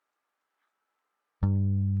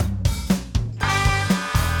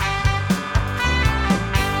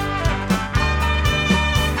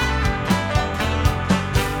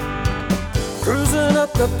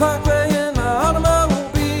parkway in my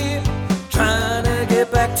automobile, trying to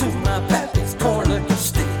get back to my pappy's corn liquor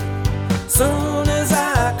steal. Soon as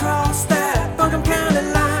I crossed that Buncombe County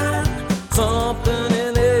line, something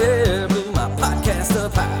in the air blew my podcast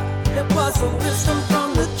up high. It was the wisdom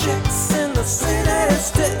from the chicks in the city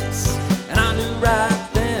sticks, and I knew right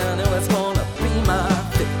then it was gonna be my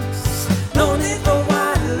fix. No need for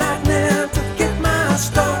white lightning to get my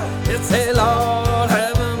start. It's hey Lord,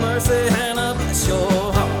 have mercy, Hannah, bless your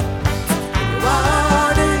heart.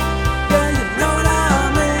 Wardy, yeah, you know what I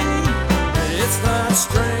mean. It's not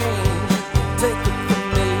strange, take it from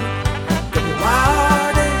me.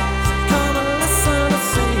 Wardy, come and listen to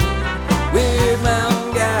see weird mountain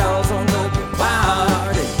gals on the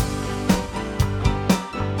Wardy.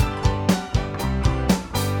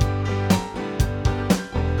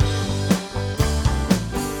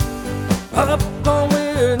 Up on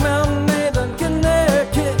Weird Mountain, they've getting their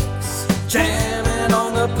kicks, jamming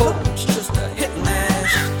on the porch just to hit and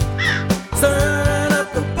mash. Stirring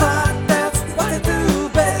up the pot, that's what they do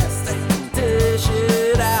best. They can dish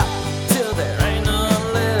it out till there ain't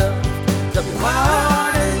none left.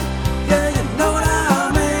 W-Y-R-D, yeah, you know what I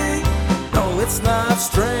mean. No, it's not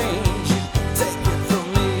strange, you can take it from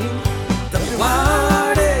me.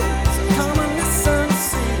 W-Y-R-D, so come and listen to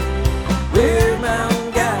see Weird Mountain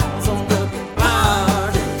Gals on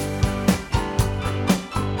W-Y-R-D.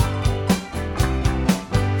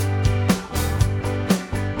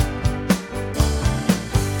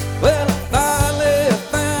 Well, I finally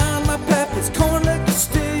found my pappy's corn liquor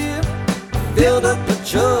steal. Filled up a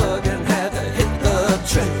jug and had to hit the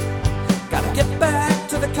trail. Gotta get back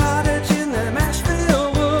to the cottage in the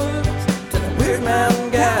Mashville woods, to the Weird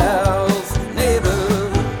Mountain Gals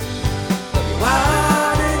neighborhood.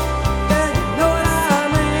 W-Y-R-D, yeah, you know what I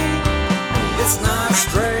mean. It's not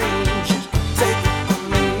strange, you can take it from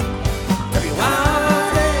me.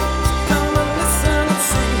 W-Y-R-D, come and listen and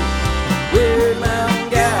see Weird Mountain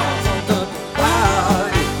Gals on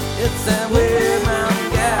W-Y-R-D. It's them Weird Mountain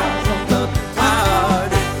Gals on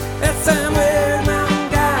W-Y-R-D. It's them Weird Mountain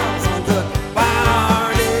Gals on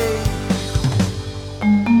W-Y-R-D.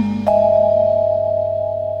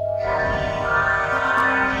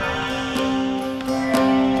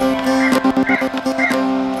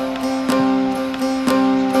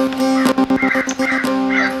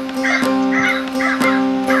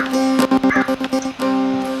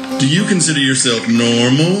 Do you consider yourself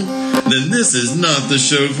normal? Then this is not the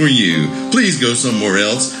show for you. Please go somewhere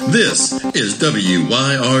else. This is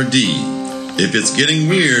WYRD. If it's getting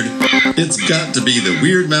weird, it's got to be the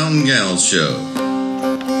Weird Mountain Gals show.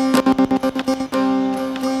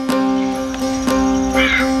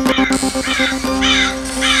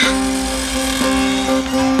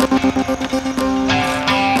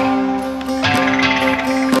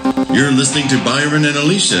 You're listening to Byron and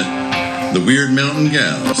Alicia, the Weird Mountain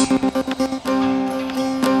Gals.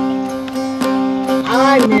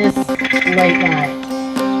 I miss late night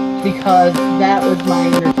because that was my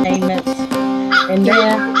entertainment. And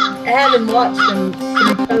then, having watched them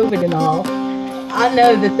through COVID and all, I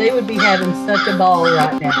know that they would be having such a ball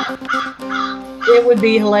right now. It would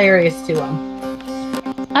be hilarious to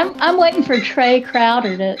them. I'm waiting for Trey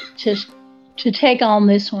Crowder to take on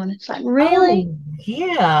this one. It's like, really? Oh,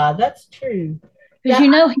 yeah, that's true. Because you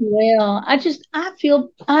know he will. I just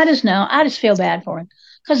feel bad for him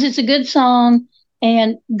because it's a good song,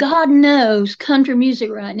 and God knows country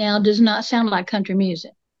music right now does not sound like country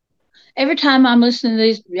music. Every time I'm listening to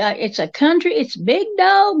these, it's big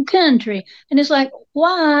dog country, and it's like,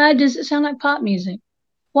 why does it sound like pop music?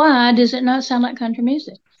 Why does it not sound like country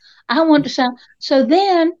music? I want to sound. So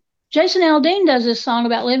then Jason Aldean does this song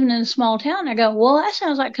about living in a small town. I go, well, that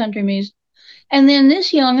sounds like country music. And then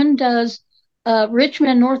this young'un does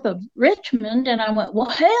Richmond, north of Richmond, and I went, well,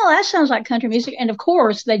 hell, that sounds like country music. And of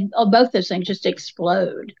course, both those things just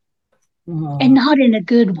explode, and not in a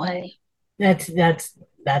good way. That's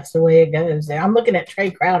the way it goes. I'm looking at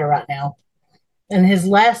Trey Crowder right now, and his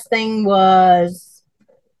last thing was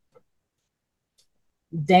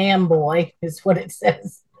 "Damn Boy" is what it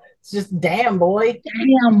says. It's just "Damn Boy."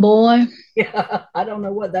 Damn boy. Yeah, I don't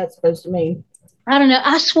know what that's supposed to mean. I don't know.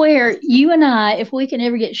 I swear, you and I, if we can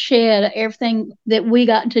ever get shed of everything that we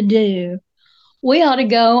got to do, we ought to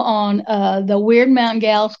go on the Weird Mountain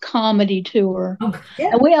Gals comedy tour.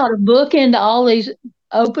 Yeah. And we ought to book into all these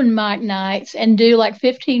open mic nights and do like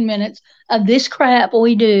 15 minutes of this crap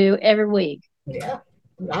we do every week. Yeah.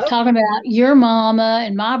 Talking about your mama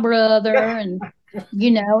and my brother and,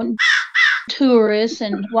 tourists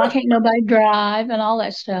and why can't nobody drive and all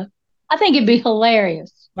that stuff. I think it'd be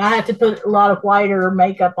hilarious. I have to put a lot of whiter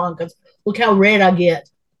makeup on because look how red I get.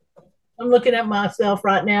 I'm looking at myself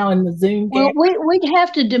right now in the Zoom Well, camera. we'd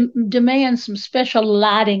have to demand some special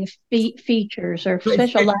lighting features or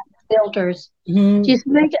special lighting filters. Mhm. Just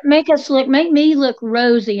make me look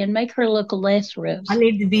rosy and make her look less I rosy.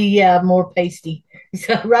 need to be more pasty.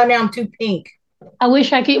 So right now I'm too pink. I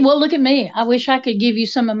wish I could. Well, look at me. I wish I could give you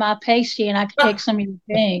some of my pasty and I could take some of your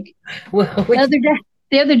pink. Well, The other day,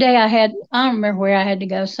 the other day I don't remember where I had to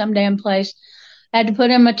go, some damn place. I had to put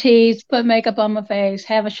in my teeth, put makeup on my face,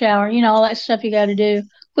 have a shower, all that stuff you got to do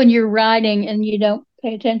when you're riding and you don't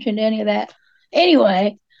pay attention to any of that.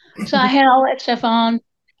 Anyway, so I had all that stuff on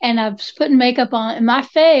and I was putting makeup on, and my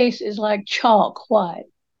face is like chalk white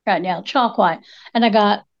right now, chalk white. And I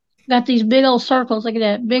got these big old circles. Look at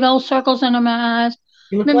that, big old circles under my eyes.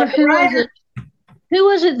 you look Remember like a who was it? writer. Who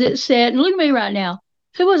was it that said, look at me right now.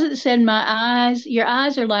 Who was it that said, your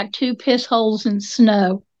eyes are like two piss holes in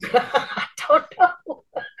snow? I don't know.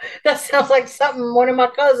 That sounds like something one of my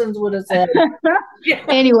cousins would have said. Yeah.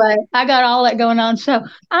 Anyway, I got all that going on. So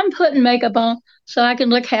I'm putting makeup on so I can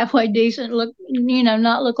look halfway decent,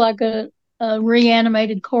 not look like a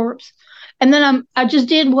reanimated corpse. And then I just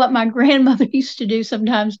did what my grandmother used to do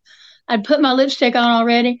sometimes. I'd put my lipstick on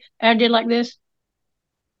already, and I did like this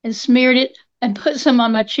and smeared it and put some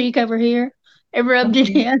on my cheek over here and rubbed it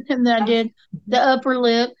in. And then I did the upper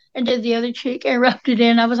lip and did the other cheek and rubbed it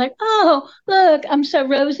in. I was like, oh, look, I'm so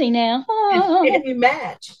rosy now. Oh, And you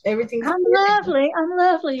match. Everything's I'm coordinated. lovely. I'm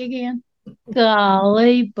lovely again.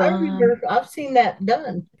 Golly I bum. remember I've seen that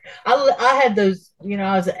done. I had those,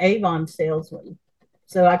 I was an Avon salesman.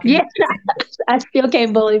 So I could Yes, I still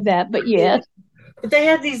can't believe that, but yes, but they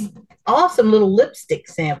had these awesome little lipstick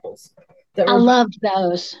samples that I were loved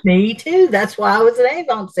those. me too. That's why I was an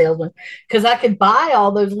Avon salesman because I could buy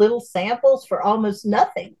all those little samples for almost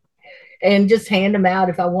nothing and just hand them out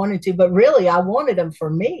if I wanted to. But really, I wanted them for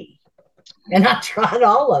me, and I tried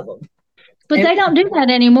all of them. But And they don't do that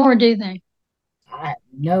anymore, do they? I had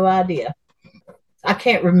no idea. I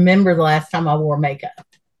can't remember the last time I wore makeup.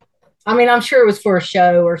 I mean, I'm sure it was for a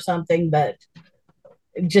show or something, but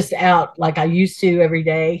just out like I used to every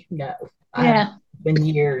day. No, I haven't Yeah. been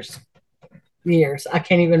years, years. I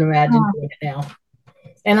can't even imagine Oh, doing it now.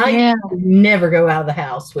 And I yeah. never go out of the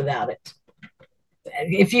house without it,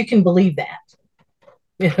 if you can believe that.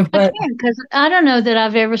 I But can't because I don't know that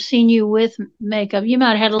I've ever seen you with makeup. You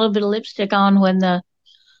might have had a little bit of lipstick on when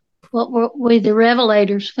what were with the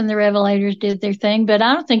Revelators when the Revelators did their thing, but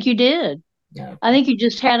I don't think you did. no, I think you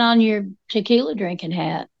just had on your tequila drinking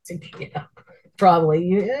hat. yeah, probably,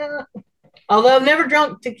 yeah. Although I've never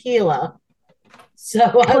drunk tequila,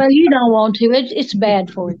 so Well, you don't want to. It's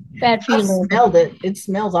bad for you. Bad for I've your liver. smelled it. It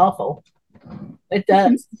smells awful. It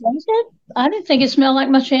does. Does it? I didn't think it smelled like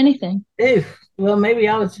much anything. Ew. Well, maybe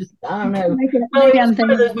I was just, I don't know. Well, it Maybe was I'm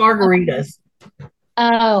one of thinking. those margaritas.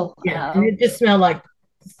 Oh, Yeah, and oh, it just smelled like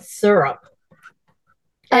syrup.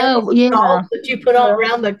 And all oh, the yeah. salt that you put on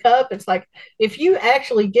around the cup, it's like if you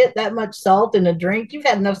actually get that much salt in a drink, you've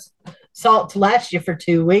had enough salt to last you for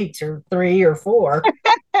 2 weeks or 3 or 4.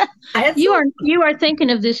 I had You some. are thinking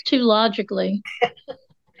of this too logically.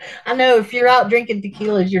 I know if you're out drinking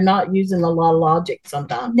tequilas, you're not using a lot of logic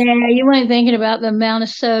sometimes. Nah, you ain't thinking about the amount of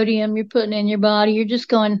sodium you're putting in your body. You're just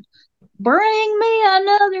going, bring me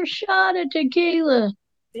another shot of tequila.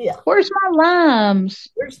 Yeah, Where's my limes?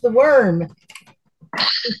 where's the worm?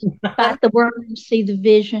 Fight the worm, see the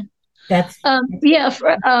vision. That's Yeah,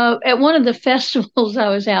 at one of the festivals I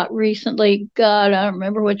was out recently, God, I don't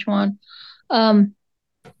remember which one. Um,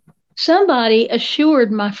 Somebody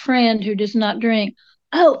assured my friend who does not drink,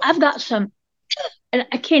 oh, I've got some, and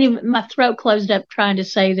I can't even, my throat closed up trying to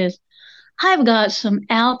say this. I've got some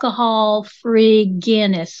alcohol free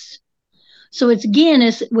Guinness. So it's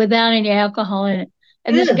Guinness without any alcohol in it.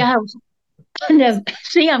 And this good. guy was, no,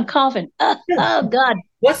 see, I'm coughing. Oh, God.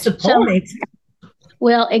 What's the So, point?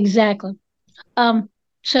 well, exactly. Um,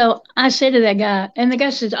 so I said to that guy, and the guy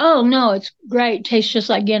says, oh, no, it's great. Tastes just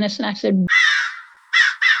like Guinness. And I said,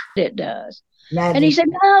 it does. And he Magic. said,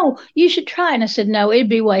 no, you should try. And I said, no, it'd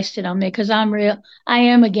be wasted on me because I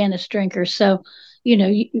am a Guinness drinker. So,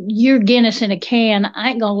 your Guinness in a can, I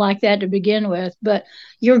ain't going to like that to begin with. But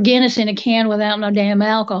your Guinness in a can without no damn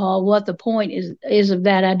alcohol, what the point is of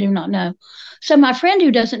that, I do not know. So my friend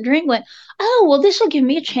who doesn't drink went, oh, well, this will give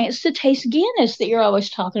me a chance to taste Guinness that you're always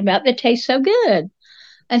talking about that tastes so good.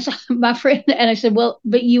 And so my friend, and I said, well,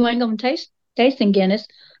 but you ain't going to tasting Guinness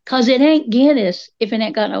because it ain't Guinness if it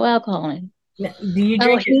ain't got no alcohol in it. Do you Oh,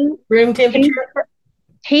 drink it room he temperature?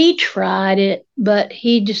 he tried it, but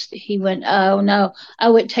he went, oh no,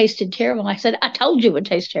 oh it tasted terrible. I said, I told you it would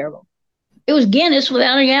taste terrible. It was Guinness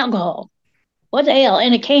without any alcohol. What the hell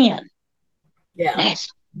in a can? Yeah.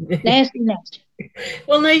 Nasty. Nasty, nasty.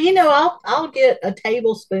 Well, no, I'll get a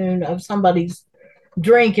tablespoon of somebody's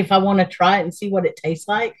drink if I want to try it and see what it tastes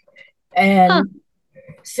like. Huh. And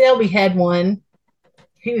Selby had one.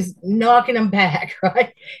 He was knocking them back,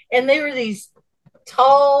 right? And they were these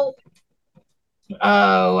tall.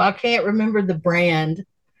 Oh, I can't remember the brand,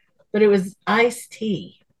 but it was iced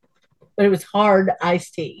tea. But it was hard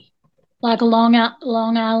iced tea. Like a Long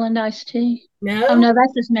Island iced tea. Oh No, no,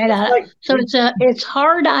 that's just made it's out of. like So it's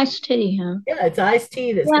hard iced tea, huh? yeah, it's iced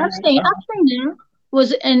tea that's Yeah, got I've seen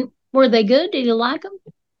them. Were they good? Did you like them?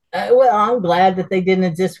 well, I'm glad that they didn't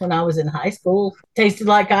exist when I was in high school. Tasted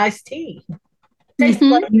like iced tea. Tasted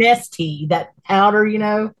Mm-hmm. like Nest tea, that powder.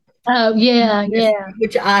 Oh yeah, yeah.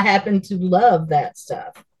 Which I happen to love that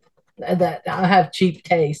stuff. That I have cheap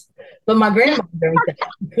taste, but my grandma drank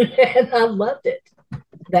that, and I loved it.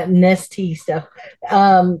 That Nest tea stuff.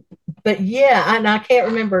 Um, but yeah, and I can't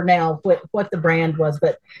remember now what the brand was,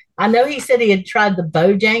 but I know he said he had tried the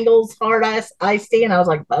Bojangles hard iced tea, and I was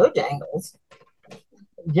like, Bojangles,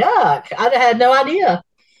 yuck! I had no idea.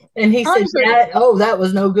 And he said, Honestly, yeah, oh, that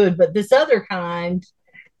was no good. But this other kind,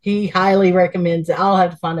 he highly recommends it. I'll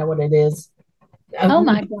have to find out what it is. oh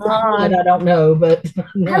my Some of it God. I don't know, but I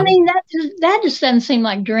no. mean, that just doesn't seem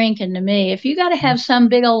like drinking to me. If you got to have some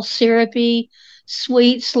big old syrupy,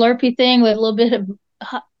 sweet, slurpy thing with a little bit of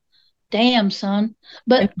damn, son.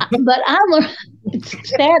 But I learned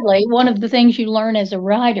sadly one of the things you learn as a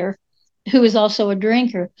writer, who is also a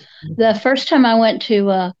drinker. The first time I went to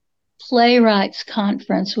a playwrights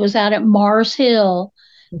conference was out at Mars Hill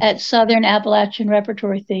at Southern Appalachian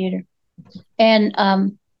Repertory Theater, and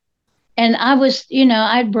I was,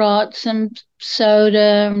 I brought some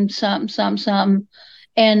soda and something,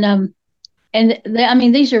 and I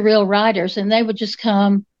mean, these are real writers, and they would just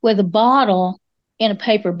come with a bottle in a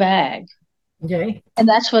paper bag, Okay. and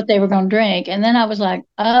that's what they were going to drink. And then I was like,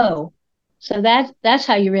 oh, so that's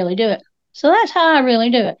how you really do it. So that's how I really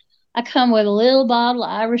do it. I come with a little bottle of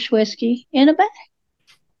Irish whiskey in a bag,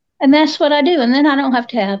 and that's what I do. And then I don't have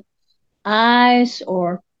to have ice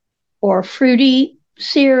or fruity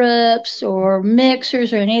syrups or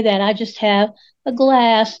mixers or any of that. I just have a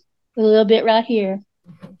glass with a little bit right here,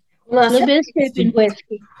 Well, a little bit of sipping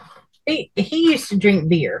whiskey. he used to drink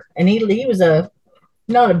beer, and he was a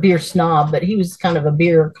not a beer snob, but he was kind of a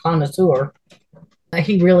beer connoisseur.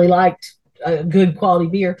 He really liked a good quality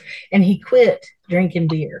beer, and he quit drinking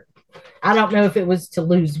beer. I don't know if it was to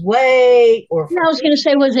lose weight or And for I was going to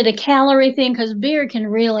say, was it a calorie thing? Because beer can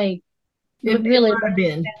really, it really. might have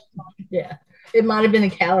been. Yeah, it might have been a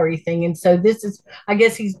calorie thing, and so this is. I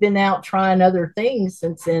guess he's been out trying other things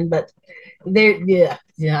since then, but yeah.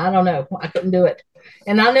 I don't know. I couldn't do it,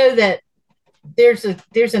 and I know that there's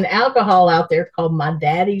an alcohol out there called My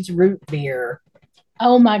Daddy's Root Beer.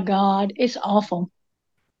 Oh my God, it's awful.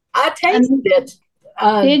 I I tasted mean, it.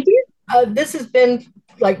 Uh, did you? this has been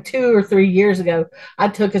like 2 or 3 years ago. I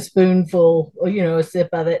took a spoonful, a sip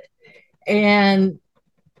of it, and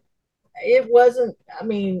it wasn't. I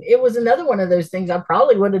mean, it was another one of those things. I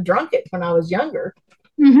probably would have drunk it when I was younger.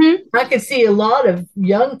 Mm-hmm. I could see a lot of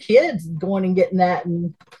young kids going and getting that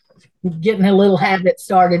and getting a little habit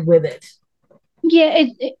started with it. Yeah,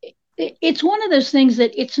 it's one of those things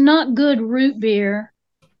that it's not good root beer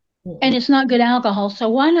and it's not good alcohol. So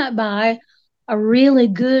why not buy a really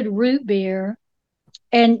good root beer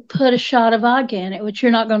and put a shot of vodka in it, which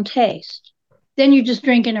you're not going to taste? Then you're just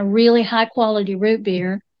drinking a really high quality root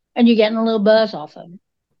beer and you're getting a little buzz off of it.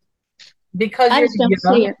 Because I you're just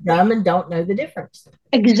don't see young, it. dumb, and don't know the difference.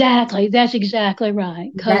 Exactly. That's exactly right.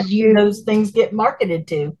 That's Because who you, those things get marketed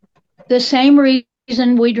to. the same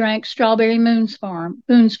reason we drank Strawberry Boone's Farm.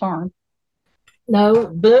 No,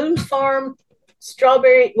 Boone's Farm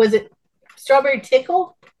strawberry, was it strawberry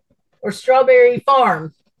tickle or strawberry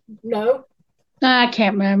farm? No, I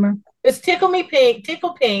can't remember. it's Tickle Me Pink.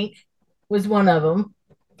 Tickle Pink was one of them.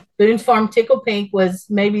 Boone's Farm Tickle Pink was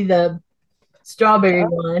maybe the strawberry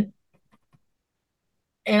one.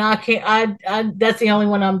 And I can't, that's the only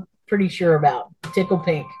one I'm pretty sure about. Tickle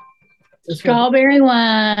Pink. Strawberry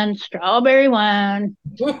wine, strawberry wine.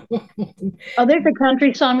 Oh, there's a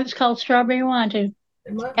country song that's called Strawberry Wine too.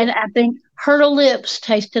 And I think Her Lips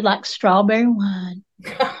tasted like strawberry wine.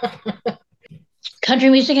 Country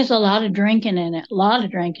music has a lot of drinking in it. A lot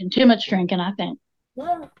of drinking. Too much drinking, I think.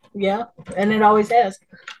 Well, yeah, and it always has.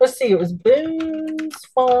 Let's see, it was Boone's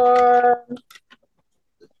Farm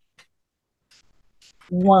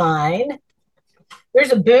wine.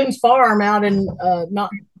 There's a Boone's Farm out in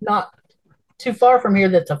not too far from here.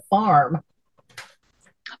 That's a farm.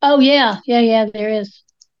 Oh yeah, there is.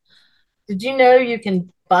 Did you know you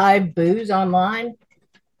can buy booze online?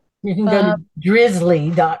 You can go Uh, to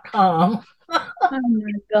drizzly.com. oh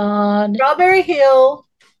my God. Strawberry Hill.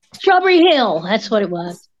 Strawberry Hill. That's what it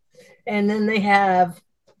was. And then they have,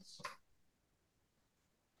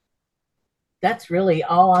 that's really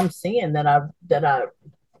all I'm seeing the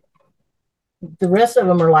rest of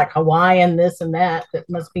them are like Hawaiian, this and that. That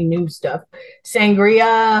must be new stuff.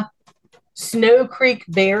 Sangria, Snow Creek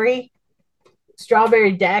Berry,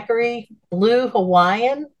 Strawberry Daiquiri, Blue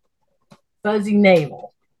Hawaiian, Fuzzy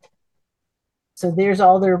Navel. So there's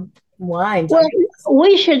all their wines. Well,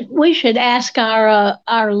 we should ask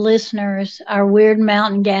our listeners, our Weird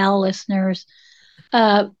Mountain Gal listeners,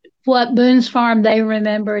 uh, what Boone's Farm they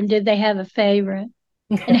remember, and did they have a favorite,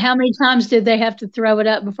 and how many times did they have to throw it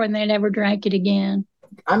up before they never drank it again?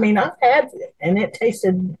 I mean, I've had it and it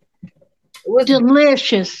tasted, it was,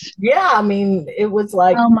 Delicious. yeah, I mean, it was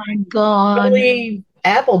like Oh my God. really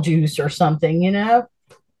apple juice or something, you know?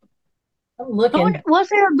 I'm looking. Was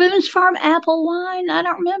there a Boone's Farm apple wine? I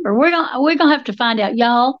don't remember. We're gonna have to find out,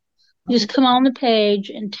 y'all. Just come on the page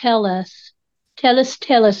and tell us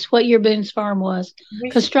what your Boone's Farm was,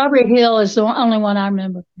 because Strawberry Hill is the only one I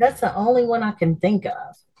remember. That's the only one I can think of.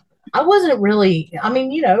 I wasn't really, I mean,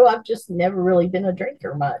 you know, I've just never really been a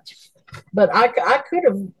drinker much. But I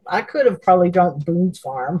could have probably drunk Boone's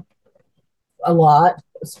Farm a lot.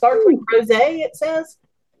 Sparkling rosé, it says.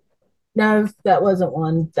 No, that wasn't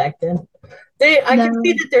one back then. I No. can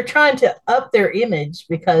see that they're trying to up their image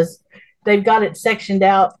because they've got it sectioned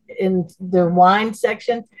out in their wine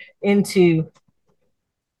section into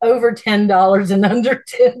over $10 and under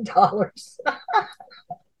 $10.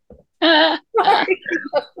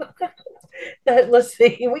 Let's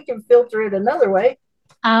see, we can filter it another way.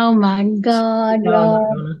 Oh my God, No, I'm not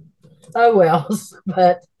y'all. gonna. Oh well,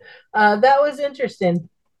 but that was interesting.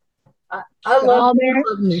 I love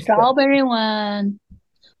new stuff. Strawberry wine.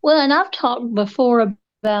 Well, and I've talked before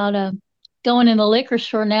about going in the liquor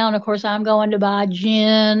store now, and of course I'm going to buy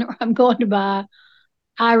gin or I'm going to buy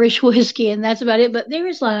Irish whiskey, and that's about it. But there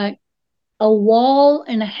is like a wall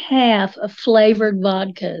and a half of flavored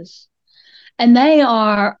vodkas. And they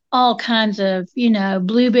are all kinds of,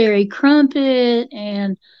 blueberry crumpet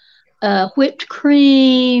and whipped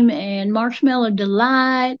cream and marshmallow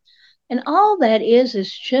delight. And all that is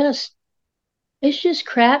just, it's just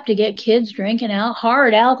crap to get kids drinking out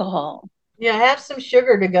hard alcohol. Yeah, have some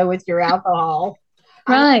sugar to go with your alcohol.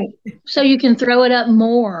 Right. So you can throw it up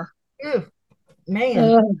more. Ew, man,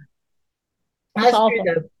 Ugh, it's that's true awful.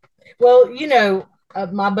 though. Well, you know,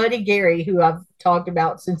 my buddy Gary, who I've talked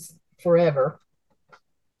about since forever,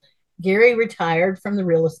 Gary retired from the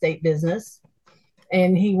real estate business,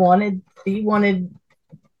 and he wanted,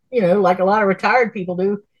 you know, like a lot of retired people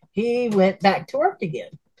do, he went back to work again,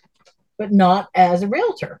 but not as a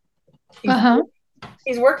realtor. He's Uh-huh.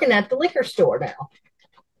 he's working at the liquor store now.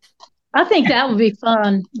 I think that would be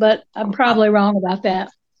fun, but I'm probably wrong about that.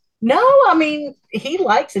 No, I mean, he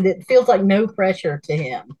likes it. It feels like no pressure to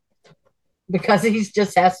him because he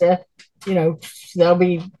just has to, you know, that'll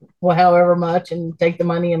be well, however much, and take the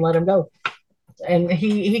money and let him go. And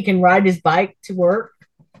he can ride his bike to work,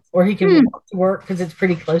 or he can walk to work because it's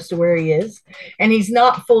pretty close to where he is. And he's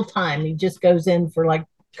not full time. He just goes in for like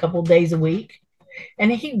a couple days a week,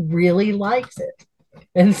 and he really likes it.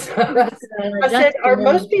 And so I said, That's are good.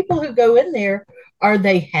 most people who go in there, are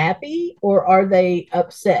they happy or are they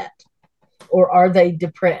upset or are they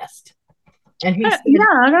depressed? And Yeah,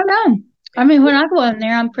 I don't know. I mean, when I go in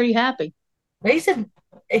there, I'm pretty happy. he said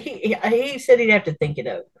he said he'd have to think it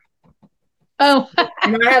over. Oh,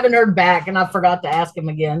 And I haven't heard back, and I forgot to ask him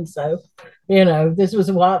again. So, you know, this was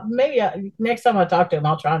a while. Maybe next time I talk to him,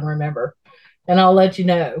 I'll try and remember, and I'll let you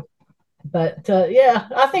know. But yeah,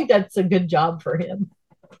 I think that's a good job for him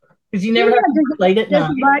because you yeah. never have to work late at Does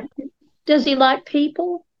night. he like? Does he like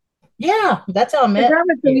people? Yeah, that's how I 'Cause met I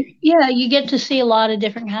would think, Gary. yeah, you get to see a lot of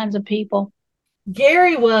different kinds of people.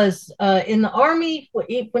 Gary was in the army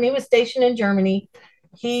when he was stationed in Germany.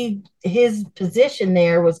 His position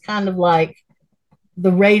there was kind of like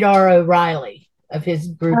the Radar O'Reilly of his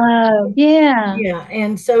group. Oh, yeah. Yeah,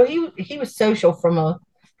 and so he was social from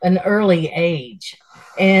an early age,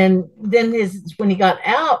 and then his when he got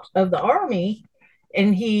out of the army,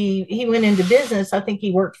 and he went into business. I think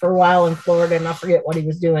he worked for a while in Florida, and I forget what he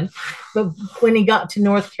was doing, but when he got to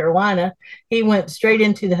North Carolina, he went straight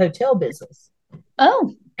into the hotel business,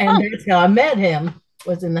 Oh, and huh. that's how I met him,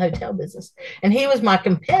 was in the hotel business, and he was my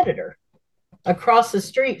competitor across the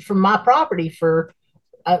street from my property for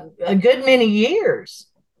a good many years,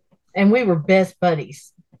 and we were best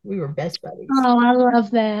buddies. We were best buddies. Oh, I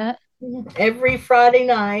love that. Every Friday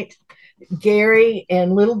night, Gary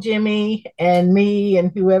and little Jimmy and me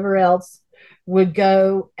and whoever else would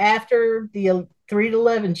go after the 3 to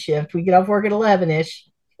 11 shift. We get off work at 11 ish,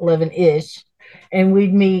 and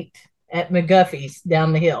we'd meet at McGuffey's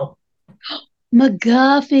down the hill. Remember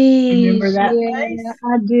McGuffey's. that Yeah, place?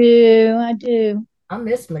 I do. I do. I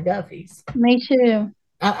miss McGuffey's. Me too.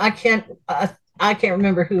 I can't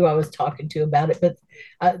remember who I was talking to about it, but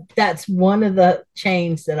that's one of the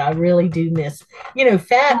chains that I really do miss.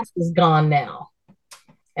 Fats is gone now,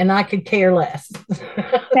 and I could care less. That's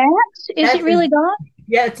is it Fats is really gone?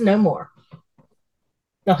 Yeah, it's no more.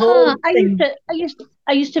 The Huh. whole thing.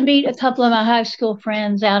 I used to meet a couple of my high school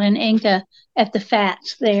friends out in Inca at the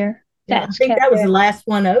Fats there. Yeah, I Fats think that was Cafe. the last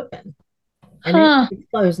one open, and Huh. it's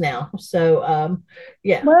closed now. So,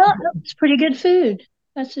 yeah, Well, it's pretty good food.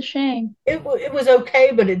 That's a shame. it was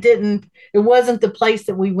okay, but it wasn't the place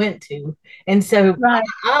that we went to, and so Right.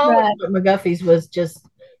 I always Right. thought McGuffey's was just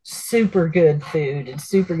super good food and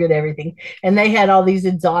super good everything, and they had all these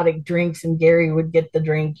exotic drinks, and Gary would get the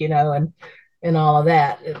drink, and all of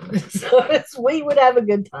that. So we would have a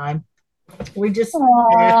good time. We just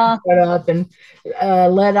Aw. put up and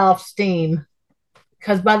let off steam,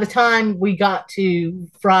 because by the time we got to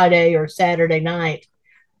Friday or Saturday night,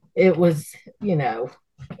 it was, you know,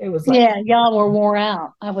 it was like, Yeah, y'all were wore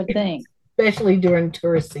out, I would think. especially during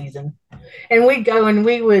tourist season. And we'd go and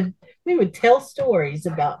we would tell stories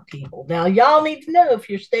about people. Now, y'all need to know, if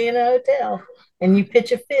you're staying in a hotel and you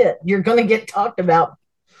pitch a fit, you're going to get talked about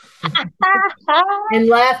and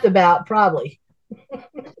laughed about, probably.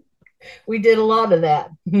 We did a lot of that.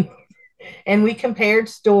 And we compared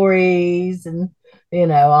stories and,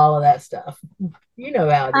 all of that stuff. You know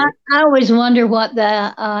how it I, is. I always wonder what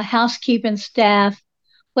the housekeeping staff,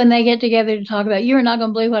 when they get together to talk about, you're not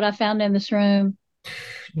going to believe what I found in this room.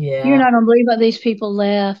 You're Yeah. not going to believe what these people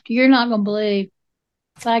left. You're not going to believe.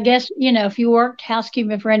 But I guess, if you worked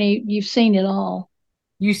housekeeping for any, you've seen it all.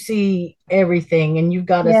 You see everything, and you've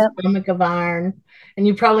got a Yeah, stomach of iron, and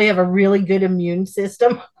you probably have a really good immune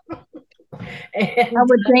system. I And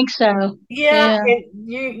would think so. yeah, Yeah, and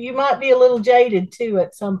you might be a little jaded too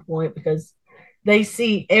at some point, because they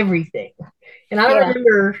see everything. And I yeah.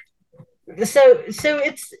 remember, so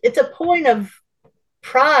it's a point of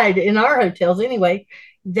pride in our hotels anyway,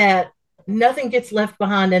 that nothing gets left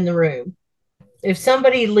behind in the room. If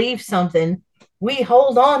somebody leaves something, we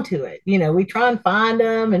hold on to it. We try and find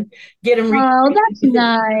them and get them Oh, replaced. that's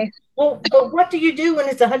nice. Well, but what do you do when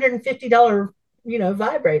it's $150,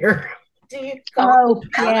 vibrator? Do you call Oh, them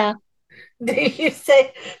about it? yeah. Do you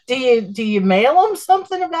say, do you mail them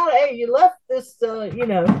something about, hey, you left this,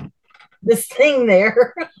 this thing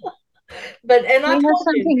there? And Yeah,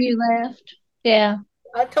 something you left. Yeah.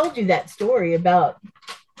 I told you that story about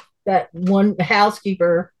that one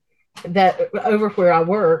housekeeper that over where I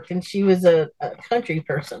worked, and she was a country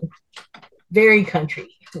person, very country.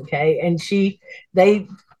 Okay. And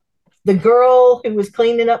the girl who was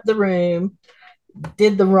cleaning up the room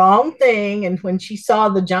did the wrong thing. And when she saw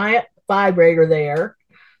the giant vibrator there,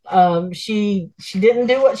 she didn't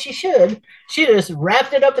do what she should. She just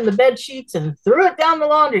wrapped it up in the bed sheets and threw it down the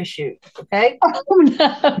laundry chute. Okay. Oh,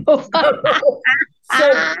 no.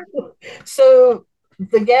 so so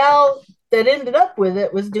the gal that ended up with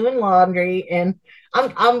it was doing laundry, and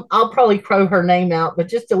I'll probably crow her name out, but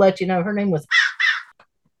just to let you know, her name was,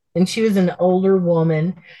 and she was an older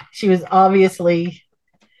woman. She was obviously,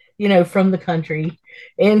 from the country,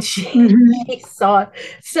 and she Mhm. she saw it.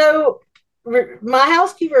 So my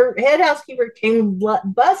head housekeeper, came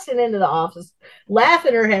busting into the office,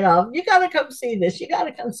 laughing her head off. You got to come see this. You got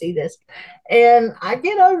to come see this. And I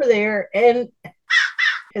get over there, and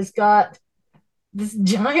has got this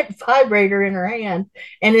giant vibrator in her hand,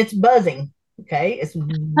 and it's buzzing. Okay. I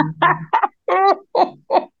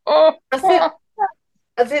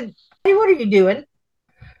said, hey, what are you doing?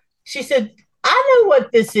 She said, I know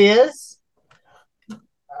what this is.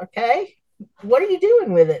 Okay. What are you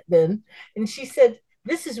doing with it then? And she said,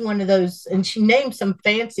 this is one of those, and she named some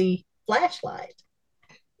fancy flashlight.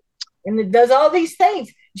 And it does all these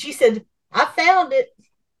things. She said, I found it.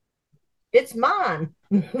 It's mine.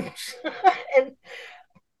 And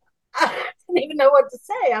I didn't even know what to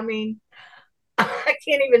say. I mean, I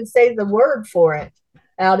can't even say the word for it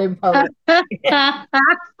out in public. Well,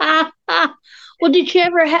 did you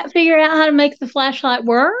ever figure out how to make the flashlight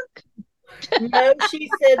work? No, she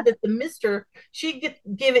said that the mister, she'd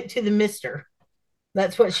give it to the mister.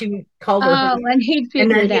 That's what she called her Oh, husband, and he'd and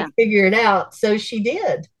figure that it he'd out. figure it out. So she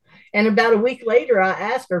did. And about a week later, I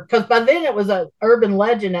asked her, because by then it was an urban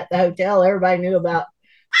legend at the hotel. Everybody knew about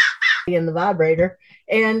in the vibrator.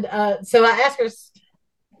 And so I asked her,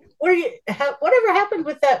 whatever happened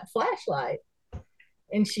with that flashlight?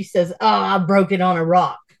 And she says, oh, I broke it on a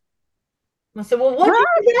rock. I said, well, what did Huh?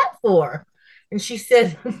 you do that for? And she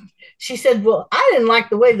said, well, I didn't like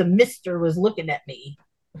the way the mister was looking at me.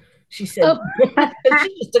 She said, Oh,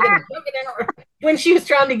 she just took it and took it in her when she was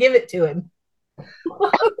trying to give it to him.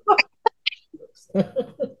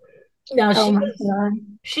 No, oh my God.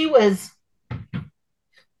 she was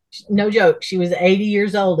no joke. She was 80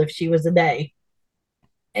 years old if she was a day.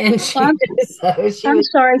 And Well, she I'm was,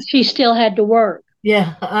 sorry she still had to work.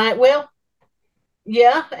 yeah, well,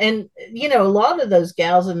 yeah. And, a lot of those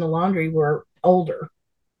gals in the laundry were older.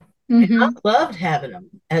 And I Hmm. loved having them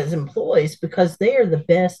as employees because they are the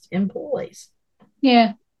best employees. Yeah.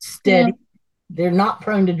 Yeah. Steady. They're not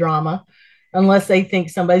prone to drama unless they think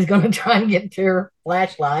somebody's going to try and get their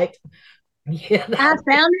flashlight. Yeah, I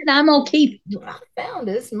found it. I'm gonna keep it. I found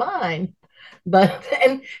it's mine. But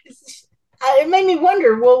and it made me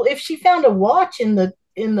wonder. Well, if she found a watch in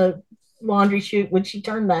the laundry chute, would she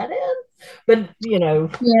turn that in? But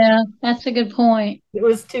Yeah, that's a good point. it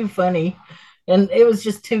was too funny, and it was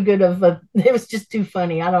just too good of a. It was just too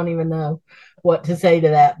funny. I don't even know what to say to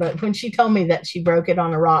that. But when she told me that she broke it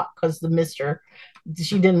on a rock because the mister,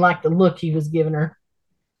 she didn't like the look he was giving her.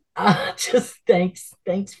 Just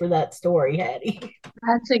thanks for that story, Hattie.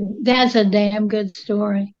 That's a damn good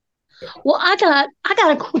story. Well, I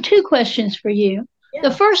got two questions for you. The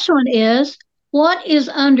Yeah. first one is, what is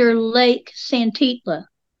under Lake Santitla?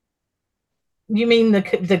 You mean the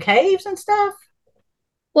caves and stuff?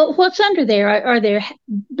 Well, what's under there? Are there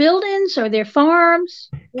buildings? Are there farms?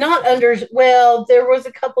 Not under. Well, there was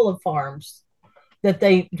a couple of farms that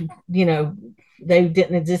you know, they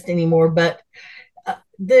didn't exist anymore. But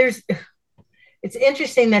there's. It's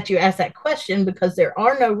interesting that you asked that question because there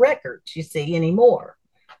are no records you see anymore.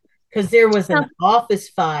 Because there was an office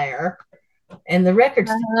fire, and the records.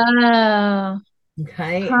 Oh,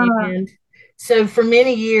 Okay, huh. and so for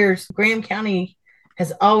many years, Graham County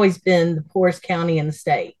has always been the poorest county in the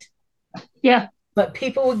state. Yeah. But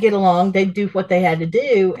people would get along, they'd do what they had to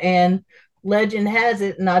do. And legend has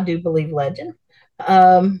it, and I do believe legend,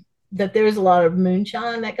 that there was a lot of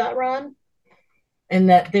moonshine that got run, and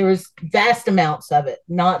that there was vast amounts of it,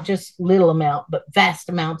 not just little amount, but vast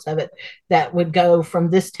amounts of it that would go from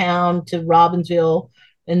this town to Robbinsville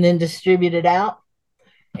and then distributed out.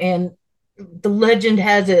 And the legend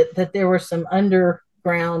has it that there were some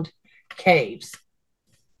underground caves,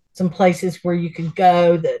 some places where you could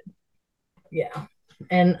go that, yeah.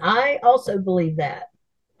 And I also believe that.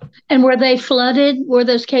 And were they flooded? Were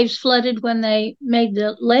those caves flooded when they made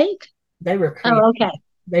the lake? They were created. Oh, okay.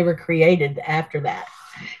 They were created after that,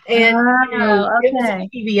 and Oh, it was a okay.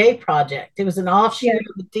 TVA project. It was an Yeah, offshoot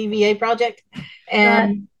of the TVA project, right.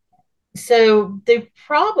 and so they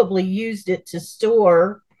probably used it to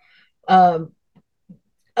store um,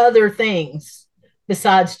 other things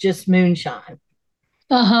besides just moonshine,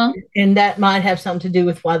 Uh-huh. and that might have something to do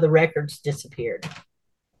with why the records disappeared.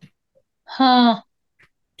 Huh.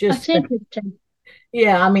 That's Just interesting.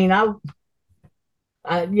 yeah, I mean,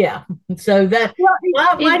 yeah. So that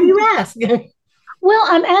Well, why do you ask?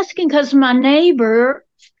 I'm asking because my neighbor,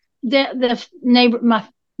 the neighbor, my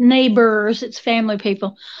neighbors, it's family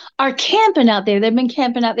people, are camping out there. They've been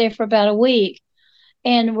camping out there for about a week,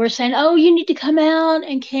 and we're saying, "Oh, you need to come out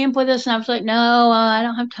and camp with us." And I was like, "No, I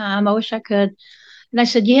don't have time. I wish I could." And I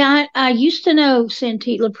said, "Yeah, I used to know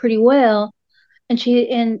Santitla pretty well."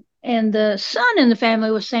 And the son in the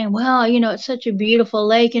family was saying, "Well, it's such a beautiful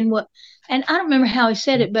lake, and what." And I don't remember how he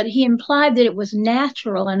said it, but he implied that it was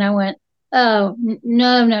natural. And I went, "Oh,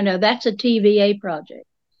 no, no, no, that's a TVA project."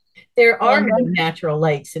 There are And no natural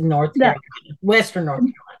lakes in North that, Carolina, Western North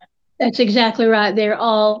that's exactly right. They're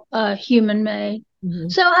all human made. Carolina.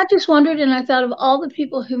 So I just wondered, and I thought of all the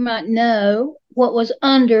people who might know what was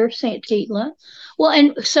under St. Titla. Well,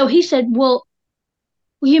 and so he said, "Well,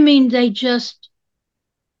 you mean they just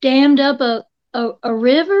dammed up a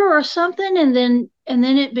river or something, and then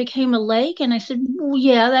it became a lake?" And I said, "Well,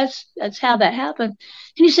 yeah, that's how that happened."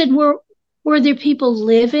 And he said, "Were there people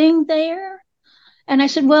living there?" And I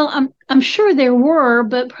said, "Well, I'm sure there were,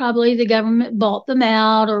 but probably the government bought them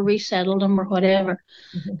out or resettled them or whatever."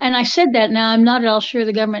 Mhm. And I said that. Now I'm not at all sure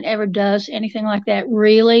the government ever does anything like that,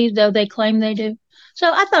 really, though they claim they do.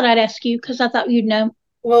 So I thought I'd ask you because I thought you'd know.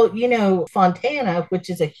 Well, Fontana, which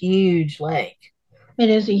is a huge lake. It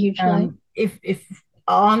is a huge lake. If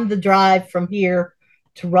on the drive from here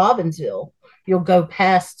to Robbinsville, you'll go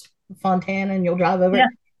past Fontana and you'll drive over Yeah.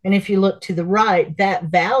 it. And if you look to the right, that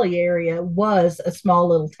valley area was a small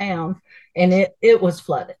little town, and it was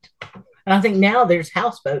flooded. And I think now there's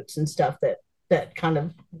houseboats and stuff that kind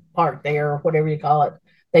of park there or whatever you call it.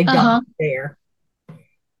 They Uh dock huh. there.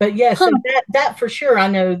 But yeah, Huh. so that for sure I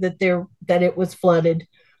know that it was flooded.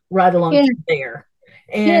 right along Yeah. there.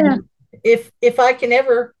 Yeah. And if I can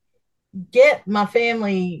ever get my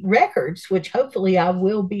family records, which hopefully I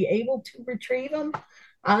will be able to retrieve them,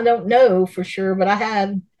 I don't know for sure, but I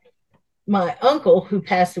had my uncle who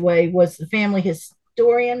passed away was the family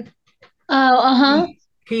historian. Oh, uh-huh.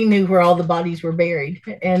 He knew where all the bodies were buried,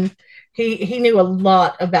 and he knew a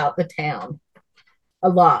lot about the town, a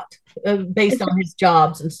lot, based It's, on his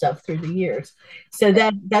jobs and stuff through the years. So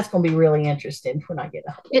that's going to be really interesting when I get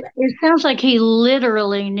a hold of that. it sounds like he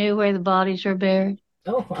literally knew where the bodies were buried.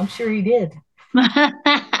 Oh, I'm sure he did. Sure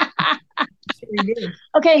he did.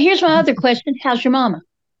 Okay, here's my other question. How's your mama?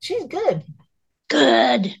 She's good.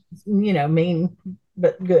 Good. Mean,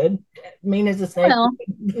 but good. Mean as a snake. Well,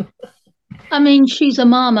 I mean, she's a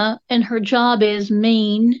mama and her job is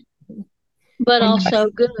mean, but also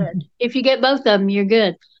good. If you get both of them, you're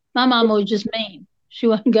good. My mama was just mean. She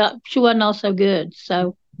wasn't also good.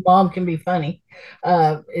 So Mom can be funny,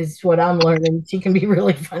 is what I'm learning. She can be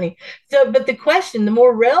really funny. So, but the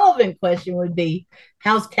more relevant question would be,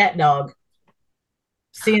 how's Cat Dog?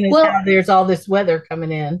 Seeing as well, how there's all this weather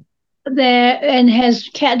coming in. has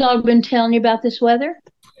Cat Dog been telling you about this weather?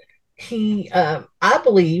 I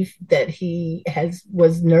believe that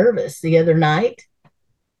was nervous the other night.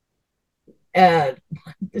 Uh,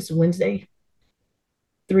 this Wednesday,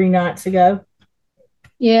 3 nights ago,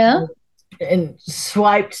 Yeah. and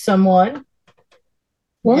swiped someone,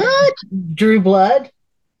 What? drew blood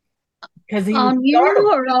because he was On you startled.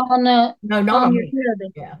 or on No, not on on your me.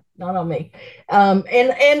 husband? Yeah, not on me.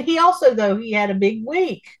 And he also, though, he had a big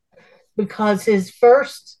week because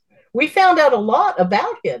we found out a lot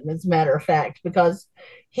about him, as a matter of fact, because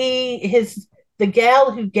the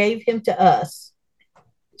gal who gave him to us,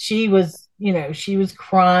 she was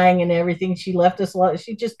crying and everything. She left us a lot.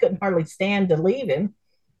 She just couldn't hardly stand to leave him.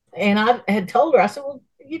 And I had told her, I said, well,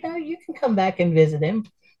 you can come back and visit him.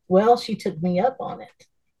 Well, she took me up on it.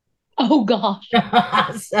 Oh gosh.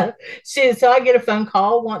 so I get a phone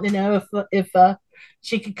call wanting to know if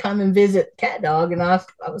she could come and visit Cat Dog, and I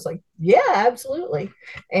was like, yeah, absolutely.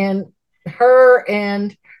 And her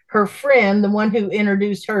friend, the one who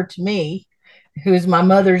introduced her to me, who's my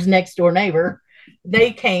mother's next door neighbor,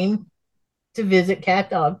 they came to visit Cat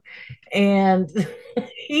Dog, and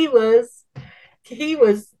he was he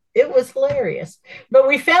was it was hilarious. But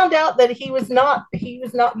we found out that he was not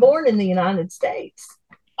born in the United States.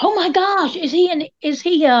 Oh my gosh. Is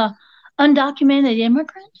he a undocumented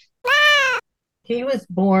immigrant? He was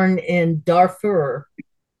born in Darfur,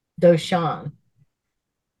 Doshan.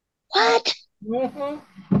 What?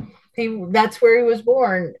 Mm-hmm. That's where he was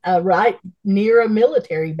born, right near a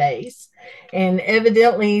military base. And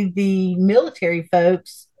evidently, the military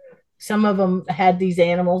folks, some of them had these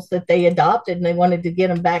animals that they adopted and they wanted to get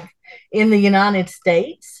them back in the United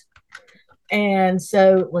States. And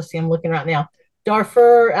so, let's see, I'm looking right now.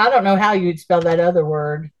 Darfur, I don't know how you'd spell that other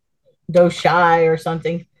word, Doshai or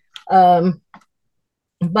something. Um,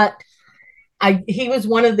 but he was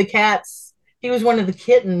one of the cats. He was one of the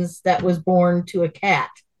kittens that was born to a cat.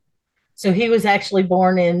 So he was actually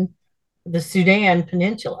born in the Sudan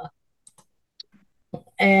Peninsula.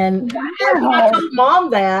 And when I Wow. told Mom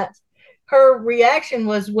that, her reaction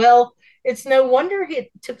was, well, it's no wonder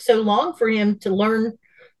it took so long for him to learn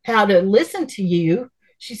how to listen to you.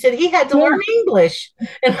 She said he had to Yeah. learn English.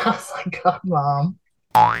 And I was like, God, Mom.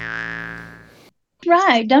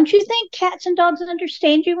 Right. Don't you think cats and dogs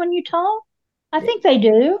understand you when you talk? I think they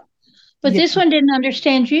do. But Yeah. this one didn't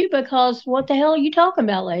understand you because what the hell are you talking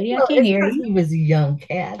about, lady? I Well, can't it's hear because you. he was a young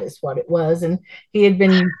cat, is what it was, and he had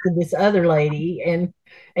been used to this other lady,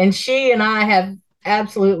 and she and I have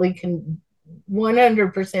absolutely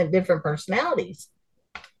 100% different personalities,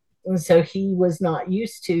 and so he was not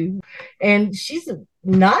used to. And she's a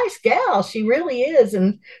nice gal, she really is,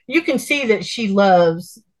 and you can see that she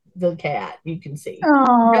loves the cat. You can see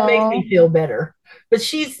that makes Oh, me feel better. But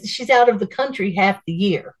she's out of the country half the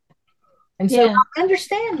year. And so yeah. I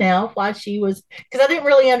understand now why she was, because I didn't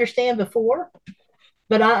really understand before,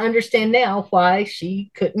 but I understand now why she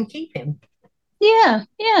couldn't keep him. Yeah.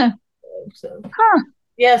 Yeah. So, Huh.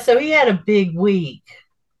 yeah, so he had a big week,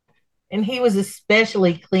 and he was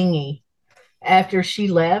especially clingy after she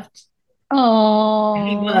left. He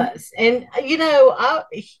Oh, was. And,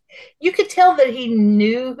 you could tell that he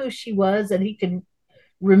knew who she was, that he could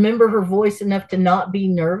remember her voice enough to not be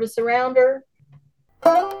nervous around her.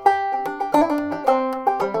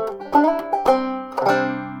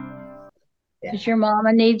 Yeah. because your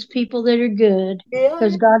mama needs people that are good. Yeah.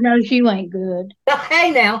 Because God knows you ain't good.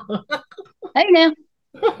 Hey, now. Hey now,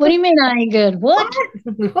 what do you mean I ain't good? What?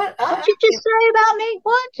 What? What'd you just say about me?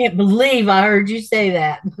 What? Can't believe I heard you say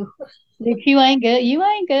that. If you ain't good, you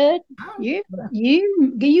ain't good. You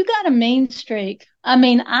you got a mean streak. I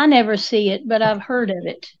mean, I never see it, but I've heard of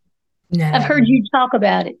it. I've heard No. you talk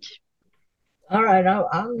about it. All right.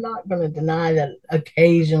 I'm not going to deny that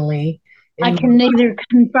occasionally I in my can neither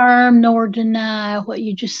confirm nor deny what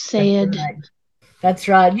you just life. said. Right. That's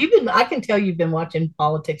right. I can tell you've been watching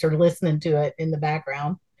politics or listening to it in the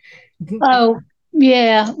background. Oh,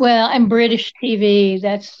 yeah. Well, and British TV.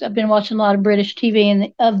 That's I've been watching a lot of British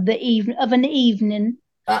TV of the even of an evening.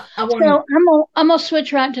 I So want I'm gonna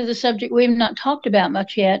switch right to the subject we've not talked about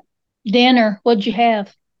much yet. Dinner. What'd you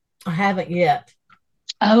have? I haven't yet.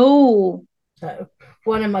 Oh, So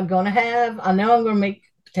what am I going to have? I know I'm going to make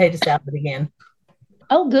potato salad again.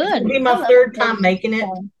 oh, It'll good. be I my love third time potato making it,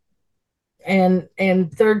 salad.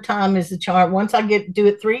 and third time is the charm. Once I get do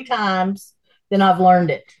it 3 times, then I've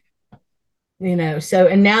learned it. So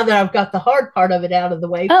and now that I've got the hard part of it out of the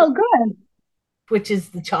way, Oh, good. which is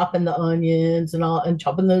the chopping the onions and all and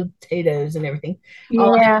chopping the potatoes and everything,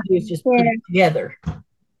 all I have Yeah, to do is just put yeah. it together.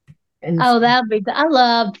 And Oh, that'd be good. I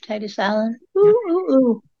love potato salad. Ooh, ooh,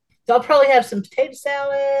 ooh. so I'll probably have some potato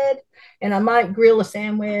salad, and I might grill a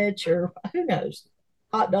sandwich or who knows,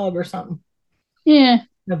 hot dog or something. Yeah.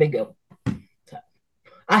 No big deal. So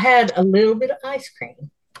I had a little bit of ice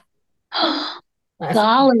cream last week.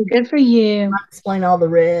 Golly, good for you. Explain all the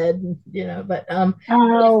red, but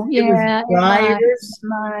Oh, it was yeah, it might. It Breyers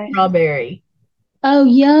might. strawberry. Oh,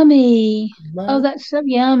 yummy. Oh, Love. that's so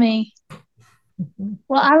yummy. Mhm.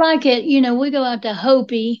 Well, I like it. We go out to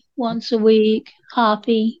Hopi once a week,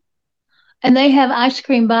 Hoppy, and they have ice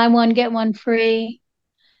cream, buy one, get one free.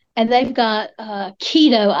 And they've got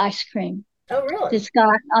keto ice cream Oh, really? that's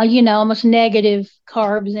got, almost negative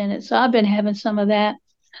carbs in it. So I've been having some of that.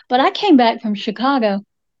 But I came back from Chicago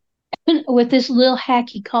with this little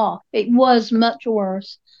hacky cough. It was much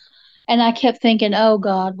worse. And I kept thinking, oh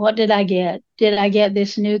God, what did I get? Did I get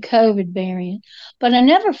this new COVID variant? But I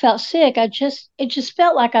never felt sick. It just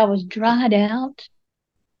felt like I was dried out.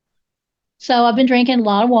 So I've been drinking a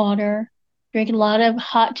lot of water, drinking a lot of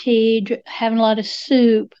hot tea, having a lot of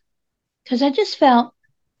soup because I just felt,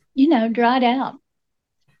 dried out.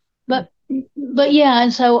 But but yeah,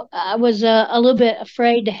 and so I was a little bit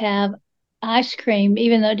afraid to have ice cream,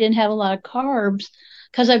 even though it didn't have a lot of carbs,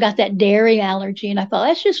 because I've got that dairy allergy. And I thought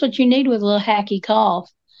that's just what you need with a little hacky cough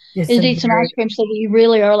Just is to some eat some dairy. ice cream so that you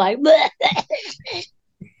really are like.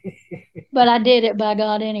 But I did it by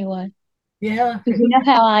God anyway, Yeah, because you know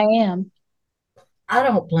how I am. I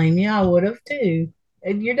don't blame you. I would have too.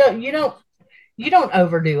 And you don't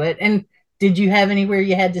overdo it. And did you have anywhere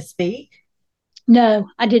you had to speak? No,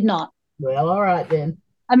 I did not. Well, all right then.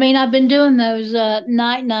 I mean, I've been doing those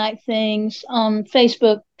night things on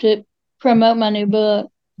Facebook to promote my new book,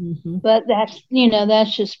 Hmm. but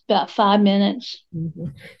that's just about 5 minutes. Hmm.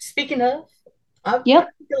 Speaking of, I Yep.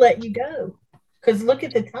 need to let you go because look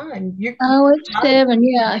at the time. You Oh, it's I was 7.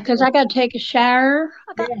 Yeah, because I got to take a shower.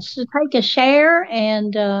 I got yeah. to take a shower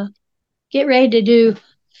and get ready to do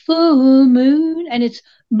full moon, and it's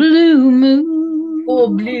blue Full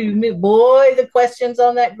moon blue. Boy, the questions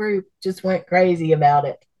on that group just went crazy about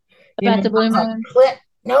it. about the I blue was like, moon. click,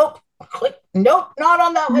 nope, click, nope, not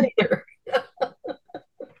on that one either.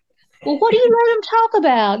 Well, what do you let them talk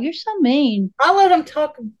about? You're so mean. I let them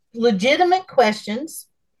talk legitimate questions,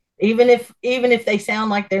 even if they sound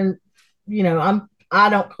like they're, I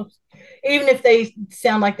don't, even if they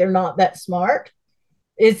sound like they're not that smart.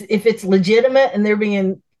 Is if it's legitimate and they're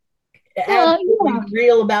being Well, absolutely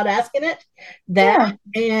real about asking it, that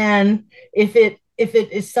yeah, and if it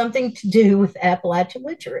is something to do with Appalachian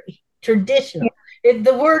witchery, yeah. traditional.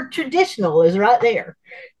 The word traditional is right there,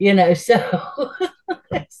 so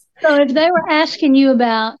So if they were asking you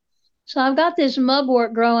about, so I've got this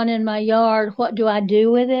mugwort growing in my yard, what do I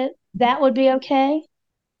do with it? That would be okay.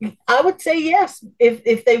 I would say yes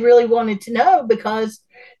if they really wanted to know, because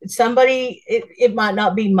it might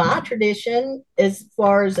not be my tradition as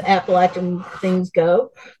far as Appalachian things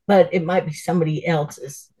go, but it might be somebody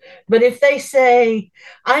else's. But if they say,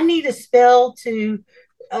 I need a spell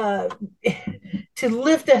uh, to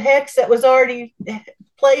lift a hex that was already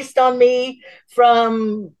placed on me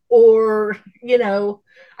from, or,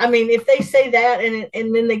 I mean, if they say that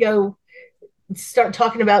and then they go start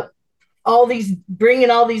talking about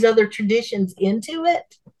bringing all these other traditions into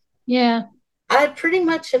it, Yeah, I pretty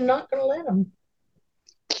much am not going to let them,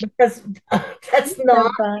 because that's so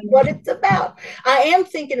not funny. what it's about. I am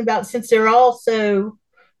thinking about, since they're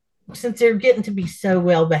getting to be so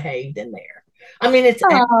well behaved in there, I mean, it's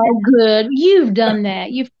Oh, good. You've done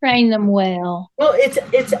that. You've trained them well. well,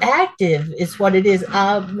 it's active, is what it is.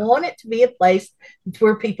 I want it to be a place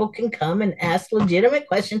where people can come and ask legitimate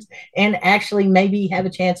questions and actually maybe have a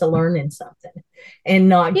chance of learning something and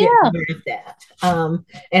not get Yeah. laughed at.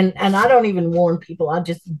 And I don't even warn people. I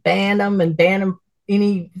just ban them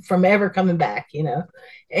any from ever coming back. And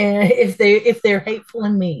if they're hateful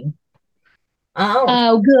and mean, I don't.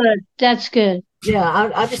 Oh, good. That's good.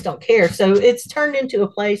 Yeah, I just don't care. So it's turned into a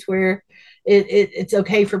place where it's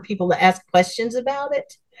okay for people to ask questions about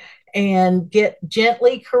it and get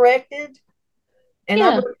gently corrected. And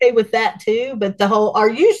I'm Yeah. okay with that too. But the whole, are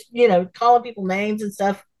you, calling people names and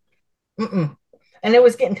stuff? Mm-mm. And it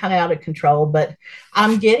was getting kind of out of control. But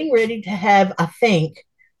I'm getting ready to have, I think,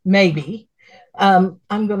 maybe, I'm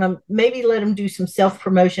going to maybe let them do some self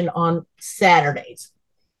promotion on Saturdays.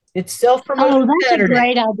 It's self Oh, promotion that's a Saturday.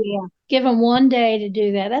 great idea. Give them one day to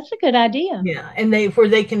do that. That's a good idea. Yeah, and where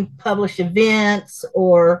they can publish events,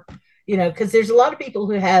 or because there's a lot of people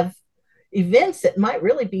who have events that might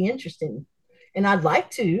really be interesting, and I'd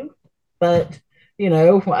like to, but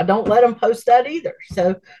I don't let them post that either.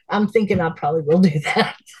 So I'm thinking I probably will do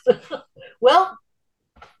that. Well,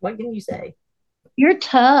 what can you say? You're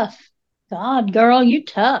tough. God, girl, you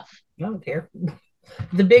tough. I don't care.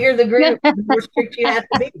 The bigger the group, the more strict you have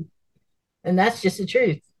to be, and that's just the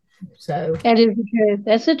truth. So That is the truth.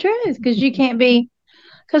 That's the truth. Because you can't be,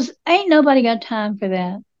 because ain't nobody got time for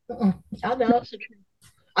that. I don't. That's the truth.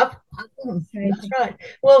 That's right.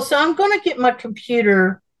 Well, so I'm going to get my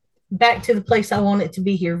computer back to the place I want it to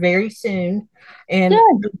be here very soon, and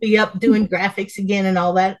be up doing graphics again and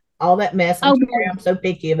all that mess. I'm sorry, I'm so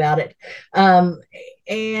picky about it.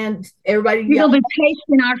 And everybody, you're gonna be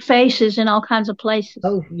pasting our faces in all kinds of places.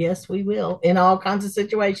 Oh yes, we will, in all kinds of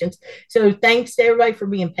situations. So thanks to everybody for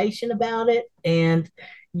being patient about it. And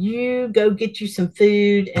you go get you some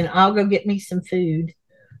food, and I'll go get me some food.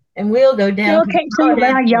 And we'll go down. Okay, so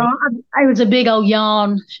about yawn. I was a big old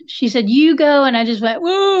yawn. She said, "You go," and I just went,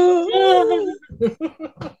 "Woo!"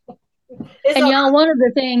 And y'all, one of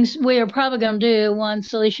the things we are probably going to do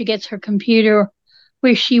once Alicia gets her computer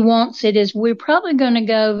where she wants it is we're probably going to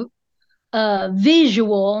go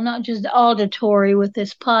visual, not just auditory, with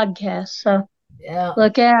this podcast. So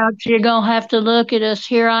look out! You're going to have to look at us.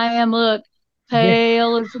 Here I am. Look,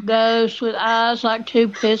 pale as a ghost with eyes like two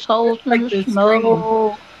piss holes in the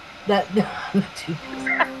smoke.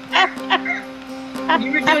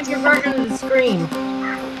 You were doing your version of the scream.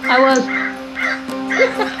 I was.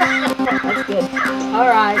 That's good. All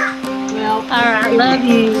right. Well. All right. Love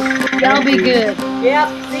you. Y'all be good.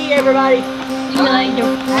 Yep. See you, everybody. See you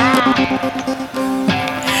later. Bye.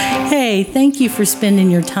 Hey, thank you for spending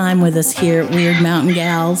your time with us here at Wyrd Mountain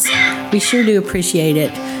Gals. We sure do appreciate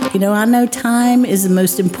it. I know time is the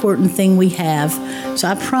most important thing we have, so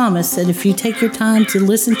I promise that if you take your time to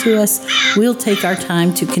listen to us, we'll take our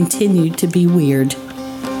time to continue to be weird.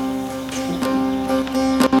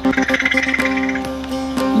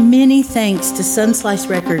 Many thanks to Sunslice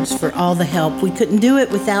Records for all the help. We couldn't do it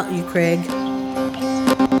without you, Craig.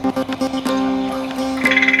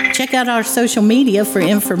 Check out our social media for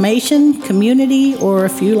information, community, or a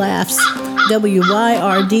few laughs.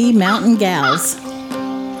 WYRD Mountain Gals.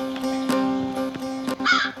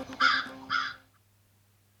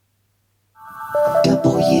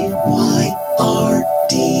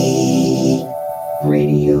 WYRD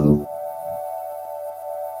Radio.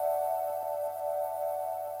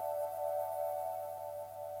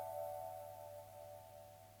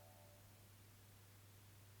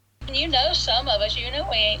 Some of us, we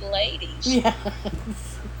ain't ladies. Yeah.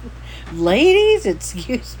 Ladies?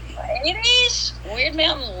 Excuse me. Ladies? Wyrd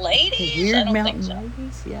Mountain ladies? Wyrd Mountain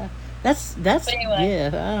ladies? Yeah. That's anyway. Yeah,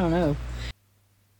 I don't know.